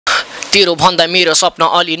तेरो भन्दा मेरो सपना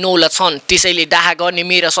अलि नौला छन् त्यसैले डाहा गर्ने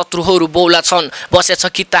मेरा शत्रुहरू बौला छन् बसेछ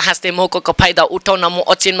किता हाँस्दै मौकाको फाइदा उठाउन म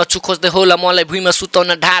अचेनमा छु खोज्दै होला मलाई भुइँमा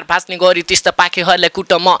सुताउन ढार भाँच्ने गरी त्यस्ता पाखेहरूलाई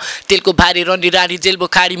कुट म तेलको भारी रन्डी राडी जेल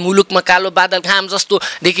बुखारी मुलुकमा कालो बादल घाम जस्तो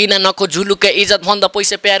देखिन नको झुलुक्क इज्जत भन्दा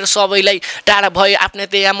पैसा प्यारो सबैलाई टाढा भयो आफ्नै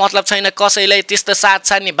त्यहाँ मतलब छैन कसैलाई त्यस्तो साथ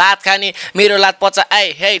छान्ने भात खाने मेरो लात पचा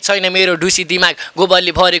आए हे छैन मेरो ढुसी दिमाग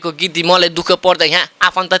गोबरले भरेको गिद्दी मलाई दुःख पर्दा यहाँ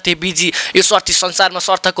आफन्त थिए बिजी यो स्वार्थी संसारमा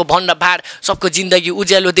स्वार्थको भण्ड भाड सबको जिन्दगी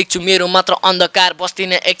उज्यालो देख्छु मेरो मात्र अन्धकार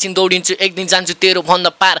बस्दिन एकछिन दौडिन्छु एक दिन जान्छु तेरो भन्दा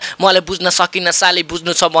पार मलाई बुझ्न सकिन सालै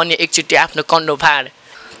बुझ्नु छ भने एकचोटि आफ्नो कन्डो भाड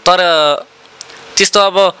तर त्यस्तो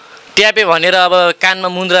अब ट्यापे भनेर अब कानमा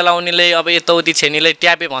मुन्द्रा लाउनेले अब यताउति छेनीलाई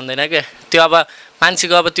ट्यापे भन्दैन क्या त्यो अब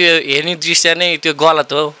मान्छेको अब त्यो हेर्ने दृश्य नै त्यो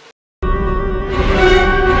गलत हो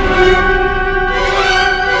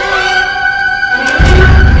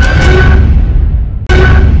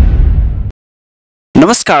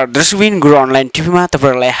नमस्कार दर्शकबिन गुरु अनलाइन टिभीमा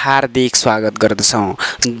तपाईहरुलाई हार्दिक स्वागत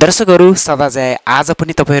गर्दछौं दर्शकहरू सदाझै आज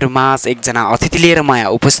पनि तपाईहरु माझ एकजना अतिथि लिएर म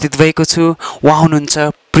यहाँ उपस्थित भएको छु उहाँ हुनुहुन्छ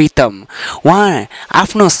प्रितम उहाँ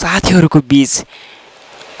आफ्नो साथीहरुको बीच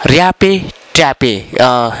र्यापे ट्यापे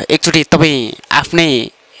एकचोटी तपाई आफ्नै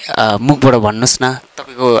मुखबाट भन्नुस् न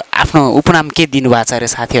तपाईको आफ्नो उपनाम के दिनुभएको छ रे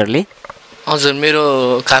साथीहरुले हजुर मेरो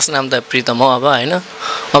खास नाम त प्रितम हो अब हैन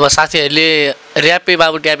अब साथीहरुले र्यापे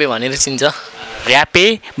बाबु ट्यापे भनेर चिन्छ र्यापे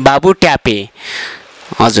बाबु ट्यापे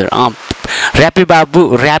हजुर र्यापे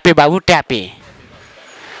बाबु ट्यापे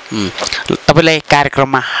तपाईलाई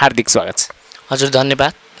कार्यक्रममा हार्दिक स्वागत छ हजुर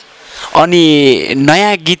धन्यवाद अनि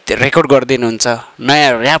नयाँ गीत रेकर्ड गर्दै हुनुहुन्छ नयाँ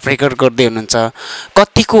र्याप रेकर्ड गर्दै हुनुहुन्छ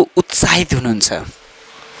कतिको उत्साहित हुनुहुन्छ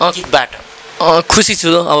गीतबाट खुसी छु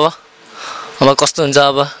अब कस्तो हुन्छ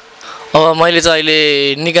अब मैले चाहिँ अहिले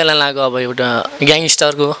निकाल्न लागेको अब एउटा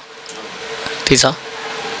ग्याङस्टरको त्यही छ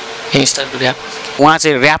ग्याङस्टरको र्याप उहाँ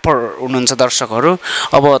चाहिँ र्यापर हुनुहुन्छ दर्शकहरू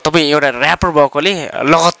अब तपाईँ एउटा र्यापर भएकोले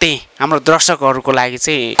लगत्तै हाम्रो दर्शकहरूको लागि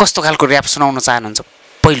चाहिँ कस्तो खालको र्याप सुनाउन चाहनुहुन्छ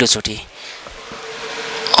पहिलोचोटि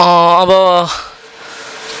अब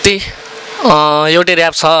त्यही एउटै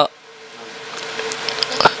र्याप छ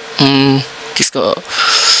किसको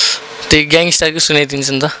त्यही ग्याङस्टरको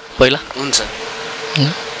सुनाइदिन्छु नि त पहिला हुन्छ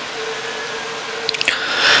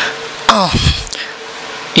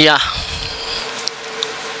या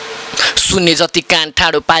सुन्ने जति कान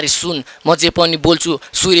ठाडो पारी सुन म जे पनि बोल्छु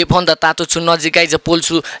सूर्य भन्दा तातो छु नजिकै ज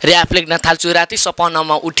बोल्छु र्याप लेख्न थाल्छु राति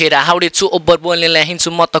सपनामा उठेर हाउडे छु ओभर बोल्नेलाई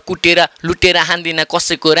हिँड्छु म त कुटेर लुटेर हान्दिन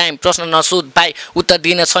कसैको राइम प्रश्न नसोध भाइ उत्तर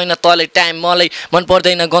दिन छैन तलै टाइम मलाई मन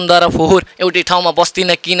पर्दैन गन्ध र फोहोर एउटै ठाउँमा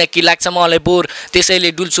बस्दिन किनकि लाग्छ मलाई बोर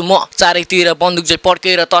त्यसैले डुल्छु म चारैतिर बन्दुक चाहिँ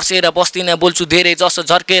पड्केर तर्सेर बस्दिन बोल्छु धेरै जसो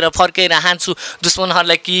झर्केर फर्केर हान्छु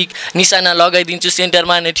दुश्मनहरूलाई किक निशाना लगाइदिन्छु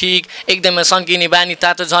सेन्टरमा नै ठिक एकदमै सन्किने बानी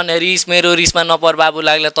तातो झन् रिस मेरो रिसमा नपर बाबु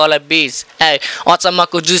लाग्ला तँलाई बेच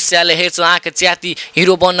अचम्मको जुस्याले हेर्छु आँखा च्याती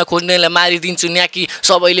हिरो बन्न खोज्नेलाई मारिदिन्छु न्याकी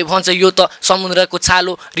सबैले भन्छ यो त समुद्रको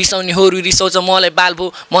छालो रिसाउनेहरू रिसाउँछ मलाई बाल्भो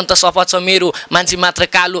मन त सफा छ मेरो मान्छे मात्र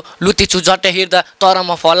कालो लुतेछु झट्ट हेर्दा तर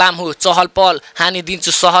म फलाम हो चहल पहल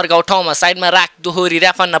हानिदिन्छु सहर गाउँ ठाउँमा साइडमा राख दोहोरी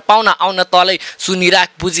र्याफन्न पाउन आउन तलै सुनिराख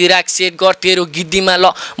बुझिराख सेट गर तेरो गिद्दीमा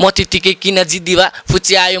ल म त्यतिकै किन जिद्दी भा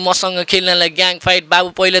फुची आयो मसँग खेल्नलाई ग्याङ फाइट बाबु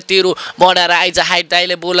पहिला तेरो बढाएर आइज हाइट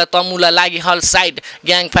दाइले बोला तमुला लागि हल साइड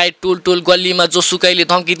ग्याङ फाइट टुल गल्लीमा जो सुकैले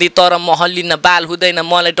धम्किदिए तर म हल्लिन बाल हुँदैन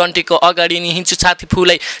मलाई डन्टीको अगाडि नि हिँड्छु छाती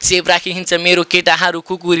फुलै सेप राखी हिँड्छ मेरो केटाहरू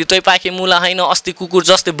कुकुरी तै पाखे मुला होइन अस्ति कुकुर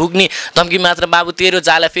जस्तै भुग्ने धम्की मात्र बाबु तेरो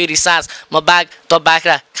जाला फेरि सास म बाघ त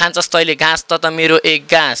बाख्रा खान्छस् तैले घाँस त मेरो एक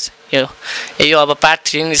घाँस यो अब पार्ट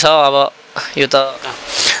 3 नि छ अब यो त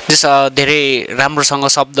जस धेरै राम्रोसँग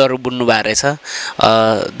शब्दहरू बुन्नु भएको रहेछ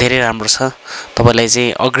धेरै राम्रो छ तपाईलाई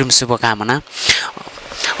चाहिँ अग्रिम शुभकामना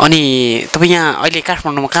अनि तपाईँ यहाँ अहिले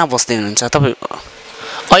काठमाडौँमा कहाँ बस्दै हुनुहुन्छ तपाईँ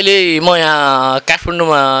अहिले म यहाँ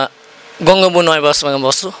काठमाडौँमा गङ्गाबु नयाँ बसमा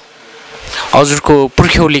बस्छु हजुरको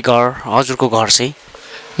पुर्ख्यौली घर हजुरको घर चाहिँ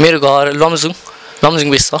मेरो घर लमजुङ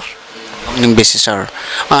बेसर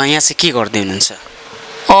यहाँ चाहिँ के गर्दै हुनुहुन्छ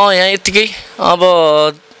यहाँ यतिकै अब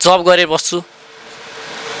जब गरेर बस्छु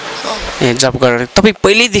ए जब गरेर तपाईँ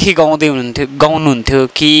पहिल्यैदेखि गाउनुहुन्थ्यो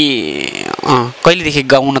कि कहिलेदेखि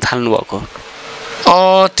गाउन थाल्नु भएको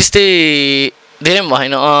त्यस्तै धेरै पनि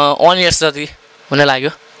भएन 1 इयर्स जति हुन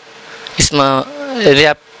लाग्यो यसमा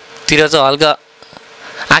र्यापतिर चाहिँ हल्का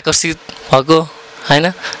आकर्षित भएको हैन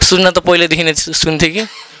सुन्न त पहिलेदेखि नै सुन्थेँ कि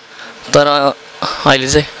तर अहिले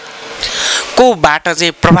चाहिँ कोबाट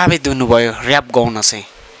चाहिँ प्रभावित हुनुभयो र्याप गाउन चाहिँ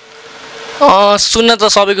सुन्न त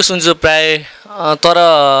सबैको सुन्छु प्राय तर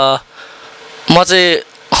म चाहिँ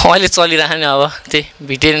अहिले चलिरहने अब त्यही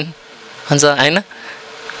भिटेन भन्छ हैन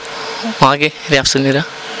उहाँकै र्याप सुनेर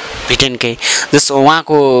भिटेनकै जस्तो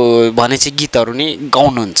उहाँको भने चाहिँ गीतहरू नि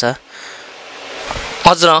गाउनुहुन्छ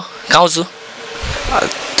हजुर गाउँछु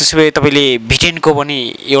त्यसो भए तपाईँले भिटेनको पनि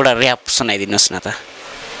एउटा ऱ्याप सुनाइदिनुहोस् न त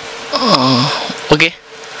ओके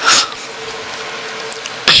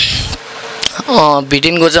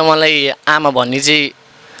भिटेनको चाहिँ मलाई आमा भन्ने चाहिँ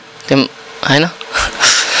त्यो होइन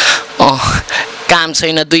काम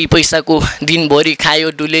छैन 2 पैसाको दिनभरि खायो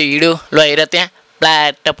डुले हिँड्यो ल हेर त्यहाँ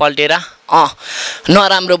प्लाट पल्टेर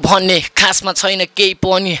नराम्रो भन्ने खासमा छैन केही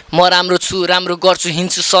पनि म राम्रो छु राम्रो गर्छु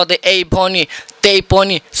हिँड्छु सधैँ भनी त्यही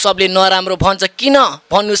पनि सबले नराम्रो भन्छ किन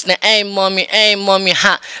भन्नुस् न मम्मी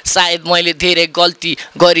सायद मैले धेरै गल्ती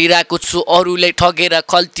गरिरहेको छु अरूलाई ठगेर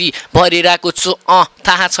खल्ती भरिरहेको छु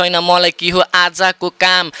थाहा छैन मलाई के हो आजको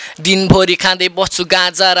काम दिनभरि खाँदै बस्छु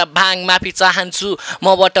गाँजा र भाङ माफी चाहन्छु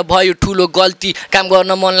मबाट भयो ठुलो गल्ती काम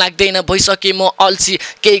गर्न मन लाग्दैन भइसके म अल्छी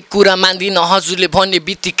केही कुरा मान्दिनँ हजुरले भन्ने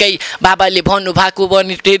बित्तिकै बाबाले भन्नुभएको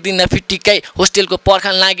भने टेर्दिनँ फिट्टिकै होस्टेलको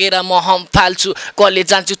पर्खान लागेर म हम फाल्छु कलेज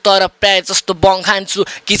जान्छु तर प्रायः जस्तो खान्छु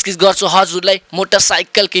किचकिच गर्छु हजुरलाई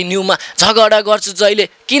मोटरसाइकलकै न्युमा झगडा गर्छु जहिले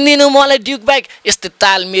किन्दिनु मलाई ड्युक बाइक यस्तै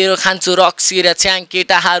ताल मेरो खान्छु रक्सी र छ्याङ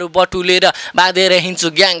केटाहरू बटुलेर बाँधेर हिँड्छु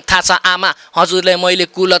ग्याङ थाहा छ आमा हजुरलाई मैले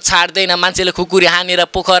कुल छाड्दैन मान्छेले खुकुरी हानेर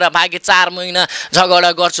पोखरा भागे 4 महिना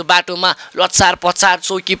झगडा गर्छु बाटोमा लचार पचार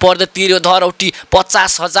चौकी पर्दा तिर्यो धरौटी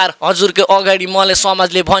 50,000 हजुरकै अगाडि मलाई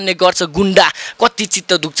समाजले भन्ने गर्छ गुन्डा कति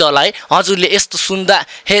चित्त दुख्छ होला है हजुरले यस्तो सुन्दा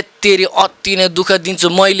हे तेरी अति नै दुःख दिन्छु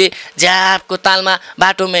मैले झ्यापको तालमा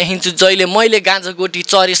बाटोमा हिँड्छु जहिले मैले गाँजा गोटी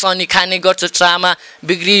चरी सनी खाने गर्छु ट्रामा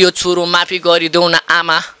बिग्रियो छोरो माफी गरिदेऊ न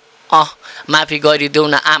आमा माफी गरिदेऊ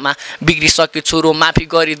न आमा बिग्रिसक्यो छोरो माफी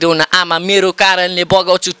गरिदेऊ न आमा मेरो कारणले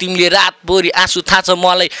बगाउँछु तिमीले रातभरि आँसु थाहा छ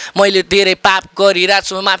मलाई मैले धेरै पाप गरिरहेको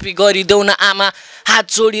छु माफी गरिदेऊ न आमा हात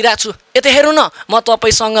जोडिरहेको छु यता हेर्नु न म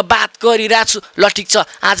तपाईसँग बात गरिरहेको छु ल ठिक छ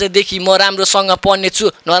आजदेखि म राम्रोसँग पढ्ने छु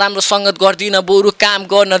नराम्रो सङ्गत गर्दिनँ बरु काम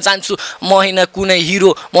गर्न जान्छु म होइन कुनै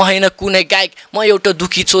हिरो म होइन कुनै गायक म एउटा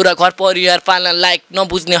दुखी छोरा घर परिवार पाल्न लायक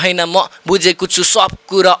नबुझ्ने होइन म बुझेको छु सब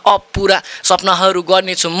कुरा पुरा सपनाहरू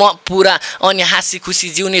गर्नेछु म पुरा अनि हाँसी खुसी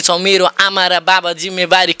जिउने छ मेरो आमा र बाबा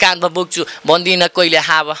जिम्मेवारी काँधमा बोक्छु भन्दिनँ कहिले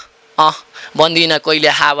हावा भन्दिनँ कहिले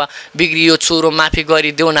हावा बिग्रियो छोरो माफी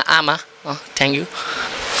गरिदेऊ न आमा थ्याङ्क यू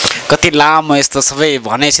कति लामो यस्तो सबै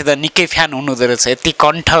भनेपछि त निकै फ्यान हुनुहुँदो रहेछ यति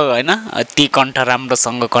कण्ठ होइन यति कण्ठ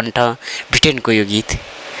राम्रोसँग कण्ठ भिटेनको यो गीत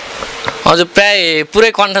हजुर प्राय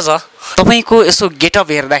पुरै कण्ठ छ तपाईँको यसो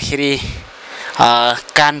गेटअप हेर्दाखेरि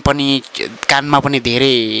कानमा पनि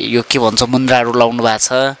धेरै यो के भन्छ मुन्द्राहरू लाउनु भएको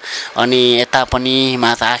छ अनि यता पनि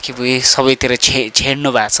माथा आँखी सबैतिर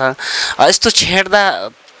छेड्नु भएको छ यस्तो छेड्दा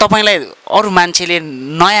तपाईलाई अरू मान्छेले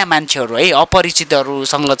नयाँ मान्छेहरू है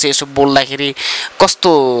अपरिचितहरूसँग चाहिँ यसो बोल्दाखेरि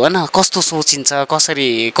कस्तो हैन कस्तो सोचिन्छ कसरी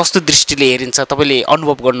कस्तो दृष्टिले हेरिन्छ तपाईले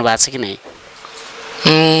अनुभव गर्नु भएको छ कि नै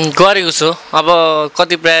गरेको छु अब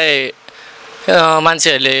कतिपय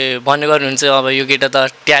मान्छेहरूले भन्ने गर्नुहुन्छ अब यो केटा त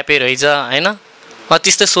ट्यापे रहेछ हैन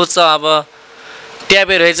त्यस्तै सोच्छ अब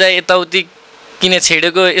ट्यापे रहेछ यताउति किन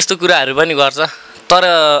छेडेको यस्तो कुराहरू पनि गर्छ तर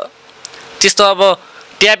त्यस्तो अब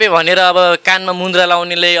ट्यापे भनेर अब कानमा मुन्द्रा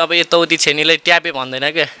लाउनेले अब यताउति छेनीले ट्यापे भन्दैन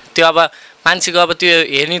के त्यो अब मान्छेको अब त्यो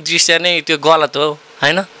हेर्ने दृश्य नै त्यो गलत हो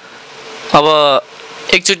हैन अब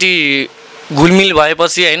एकचोटी घुलमिल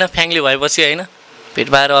भएपछि हैन फ्याङ्ली भएपछि हैन पेट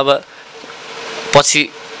बाहिर अब पछि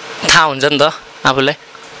थाहा हुन्छ नि त आफूलाई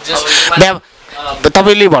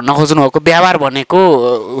तपाईले भन्न खोज्नु भएको व्यवहार भनेको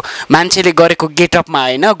मान्छेले गरेको गेटअपमा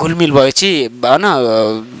हैन घुलमिल भएपछि हैन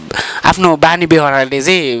आफ्नो बानी व्यवहारले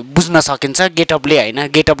चाहिँ बुझ्न सकिन्छ गेटअपले हैन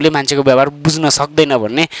गेटअपले मान्छेको व्यवहार बुझ्न सक्दैन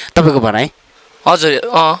भन्ने तपाईको भनाइ हजुर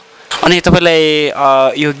अनि तपाईलाई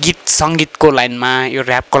यो गीत संगीतको लाइनमा यो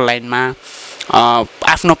र्यापको लाइनमा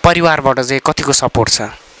आफ्नो परिवारबाट चाहिँ कतिको सपोर्ट छ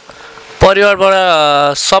परिवारबाट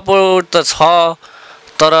सपोर्ट त छ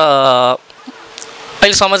तर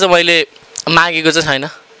अहिलेसम्म चाहिँ मैले मागेको चाहिँ छैन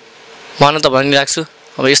भन्न त भनिराख्छु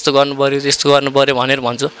अब यस्तो गर्नु पर्यो त्यस्तो गर्नु पर्यो भनेर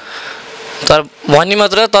भन्छु तर भन्ने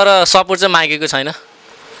मात्र तर सपोर्ट चाहिँ मागेको छैन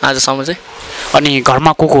आजसम्म चाहिँ अनि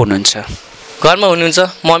घरमा को हुनुहुन्छ घरमा हुनुहुन्छ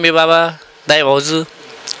मम्मी बाबा दाइ भाउजू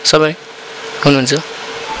सबै हुनुहुन्छ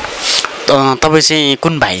तपाईँ चाहिँ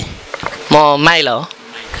कुन भाइ म माइला हो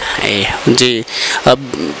ए जी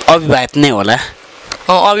अविवाहित नै होला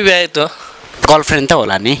अविवाहित हो गर्लफ्रेन्ड त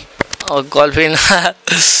होला नि गर्लफ्रेन्ड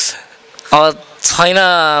छैन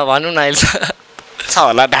भनौँ न अहिले छ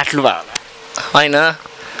होला डाट्नु भयो होइन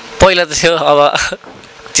पहिला त थियो अब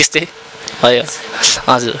त्यस्तै भयो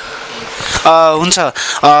हजुर हुन्छ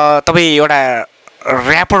तपाईँ एउटा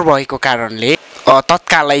र्यापर भएको कारणले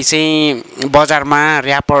तत्कालै चाहिँ बजारमा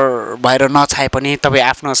ऱ्यापर भएर नछाए पनि तपाईँ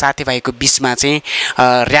आफ्नो साथीभाइको बिचमा चाहिँ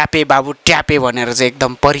ऱ्यापे बाबु ट्यापे भनेर चाहिँ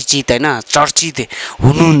एकदम परिचित होइन चर्चित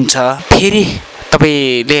हुनुहुन्छ। फेरि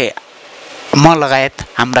तपाईँले म लगायत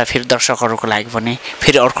हाम्रा फेरि दर्शकहरूको लागि पनि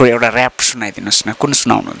फेरि अर्को एउटा ऱ्याप सुनाइदिनुहोस् न, कुन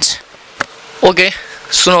सुनाउनुहुन्छ? ओके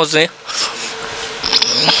सुनाउँछु नि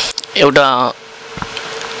एउटा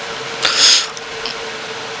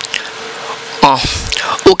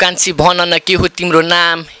कान्छी भन न के हो तिम्रो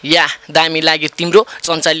नाम, या दामी लाग्यो तिम्रो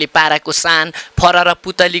चञ्चलले पाराको सान, फरर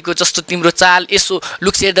पुतलीको जस्तो तिम्रो चाल, यसो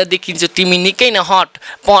लुक्सेर्दा देखिन्छ तिमी निकै न हट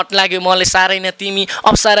पट लाग्यो मलाई साह्रै न तिमी,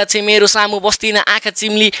 अप्सरा चाहिँ मेरो सामु बस्दिन आँखा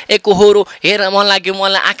चिम्ली एकोहोरो, हेर मन लाग्यो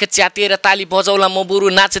मलाई आँखा च्यातेर ताली बजाउला म बरु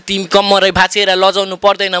नाच तिमी कम्मरै भाँचेर, लजाउनु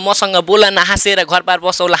पर्दैन मसँग बोला न हाँसेर, घरबार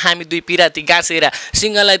बसौला हामी दुई पिराती गाँसेर,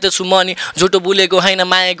 सिङ्गलाई त छु म नि झुटो बोलेको होइन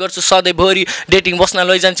माया गर्छु सधैँभरि, डेटिङ बस्न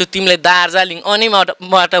लैजान्छु तिमीलाई दार्जिलिङ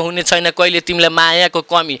अनिबाट हुने छैन कहिले तिमीलाई मायाको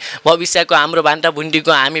कमी, भविष्यको हाम्रो भान्टा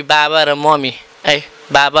भुन्डीको हामी बाबा र मम्मी,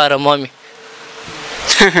 बाबा र मम्मी।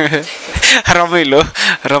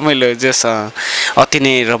 रमाइलो जस अति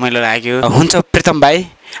नै रमाइलो लाग्यो। हुन्छ प्रितम भाइ,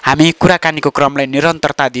 हामी कुराकानीको क्रमलाई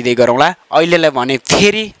निरन्तरता दिँदै गरौँला। अहिलेलाई भने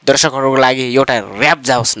फेरि दर्शकहरूको लागि एउटा ऱ्याप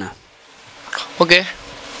जाओस् न। ओके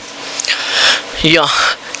यो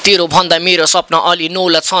तेरो भन्दा मेरो सपना अलि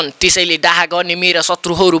नौला छन्, त्यसैले डाहा गर्ने मेरा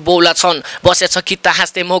शत्रुहरू बौला छन्, बसेछ किता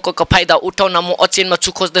हाँस्दै मौकाको फाइदा उठाउन म अचेनमा छु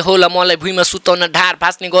खोज्दै होला मलाई भुइँमा सुताउन ढाड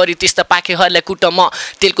भाँच्ने गरी त्यस्ता पाखेहरूलाई कुट म,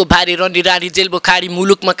 तेलको भारी रन्डी राडी जेल बुखारी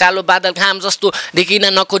मुलुकमा कालो बादल घाम जस्तो देखिन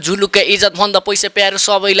नखो झुलुक्क, इज्जत भन्दा पैसा प्यारो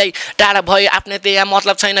सबैलाई टाढा भयो आफ्नै त यहाँ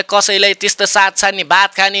मतलब छैन कसैलाई, त्यस्तो साथ छान्ने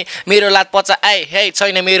भात खाने मेरो लात पचा हे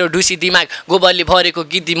छैन मेरो ढुसी दिमाग, गोबरले भरेको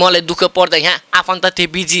गिद्दी मलाई दुःख पर्दा यहाँ आफन्त थिए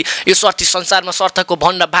बिजी, यो स्वार्थी संसारमा स्वार्थको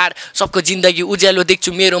भण्ड भाड, सबको जिन्दगी उज्यालो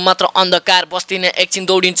देख्छु मेरो मात्र अन्धकार, बस्दिन एकछिन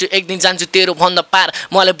दौडिन्छु एक दिन जान्छु तेरो भन्दा पार,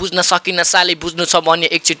 मलाई बुझ्न सकिन सालै बुझ्नु छ भने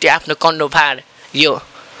एकचोटि आफ्नो कन्डो भाड, यो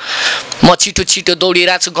म छिटो छिटो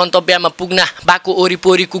दौडिरहेको छु गन्तव्यमा पुग्न, बाको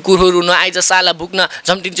वरिपरि कुकुरहरू नआइज साला भुक्न,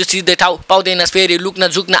 झम्टिन्छु सिधै ठाउँ पाउँदैन फेरि लुक्न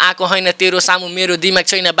झुक्न आएको होइन तेरो सामु मेरो दिमाग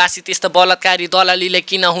छैन बासी, त्यस्तो बलात्कारी दलालीले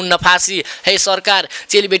किन हुन्न फाँसी, हे सरकार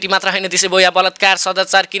चेलीबेटी मात्र होइन त्यसै भयो बलात्कार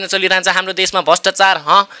सदाचार किन चलिरहन्छ हाम्रो देशमा भ्रष्टाचार,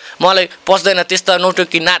 मलाई पस्दैन त्यस्तो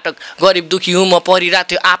नौटंकी नाटक, गरिब दुखी हुँ म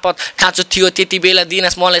परिरहेको थियो आपत, खाँचो थियो त्यति बेला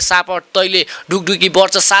दिनस् मलाई सापट, तैले ढुकढुकी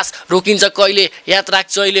बढ्छ सास रोकिन्छ कहिले, याद राख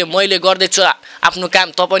जहिले मैले गर्दैछु आफ्नो काम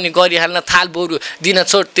पनि गरिहाल्न थाल बरु, दिन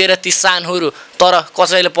छोड तेरा ती सानहरू तर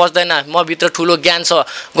कसैले पस्दैन म भित्र ठुलो ज्ञान छ,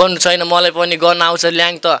 गर्नु छैन मलाई पनि गर्न आउँछ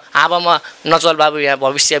ल्याङ त हावामा नचल बाबु यहाँ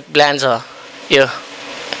भविष्य प्लान छ, यो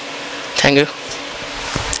थ्याङ्क यू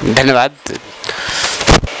धन्यवाद।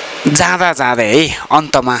 जाँदै है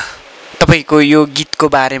अन्तमा तपाईँको यो गीतको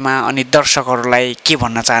बारेमा अनि दर्शकहरूलाई के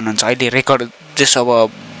भन्न चाहनुहुन्छ? अहिले रेकर्ड जस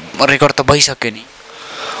अब रेकर्ड त भइसक्यो नि।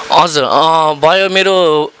 हजुर भयो,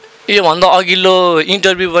 मेरो योभन्दा अघिल्लो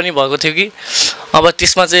इन्टरभ्यू पनि भएको थियो कि अब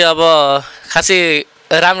त्यसमा चाहिँ अब खासै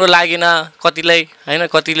राम्रो लागेन कतिलाई होइन,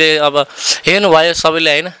 कतिले अब हेर्नुभयो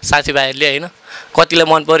सबैले होइन साथीभाइहरूले होइन, कतिलाई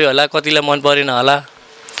मन पर्यो होला कतिलाई मन परेन होला,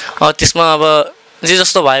 त्यसमा अब जे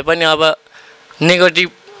जस्तो भए पनि अब नेगेटिभ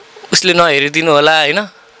उसले नहेरिदिनु होला होइन,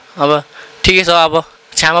 अब ठिकै छ अब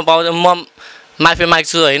क्षमा पाउँदा म माफी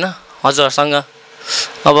माग्छु होइन हजुरहरूसँग,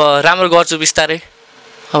 अब राम्रो गर्छु बिस्तारै,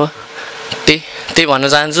 अब त्यही भन्न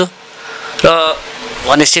चाहन्छु। र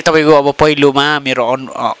भनेपछि तपाईँको अब पहिलोमा मेरो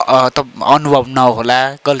अनुभव नहोला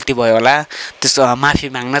गल्ती भयो होला त्यस्तो माफी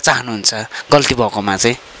माग्न चाहनुहुन्छ गल्ती भएकोमा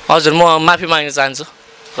चाहिँ? हजुर म माफी माग्न चाहन्छु।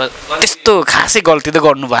 त्यस्तो खासै गल्ती त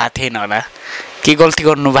गर्नुभएको थिएन होला कि गल्ती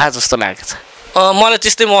गर्नुभएको जस्तो लागेको छ? मलाई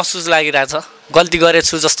त्यस्तै महसुस लागिरहेछ, गल्ती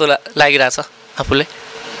गरेछु जस्तो लागिरहेछ आफूले।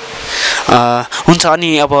 हुन्छ, अनि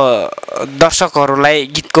अब दर्शकहरूलाई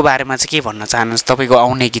गीतको बारेमा चाहिँ के भन्न चाहनुहुन्छ तपाईँको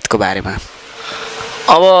आउने गीतको बारेमा?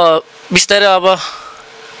 अब बिस्तारै अब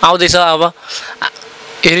आउँदैछ, अब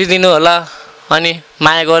हेरिदिनु होला अनि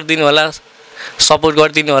माया गरिदिनु होला सपोर्ट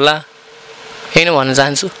गरिदिनु होला, यही नै भन्न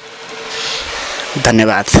चाहन्छु।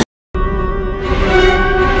 धन्यवाद।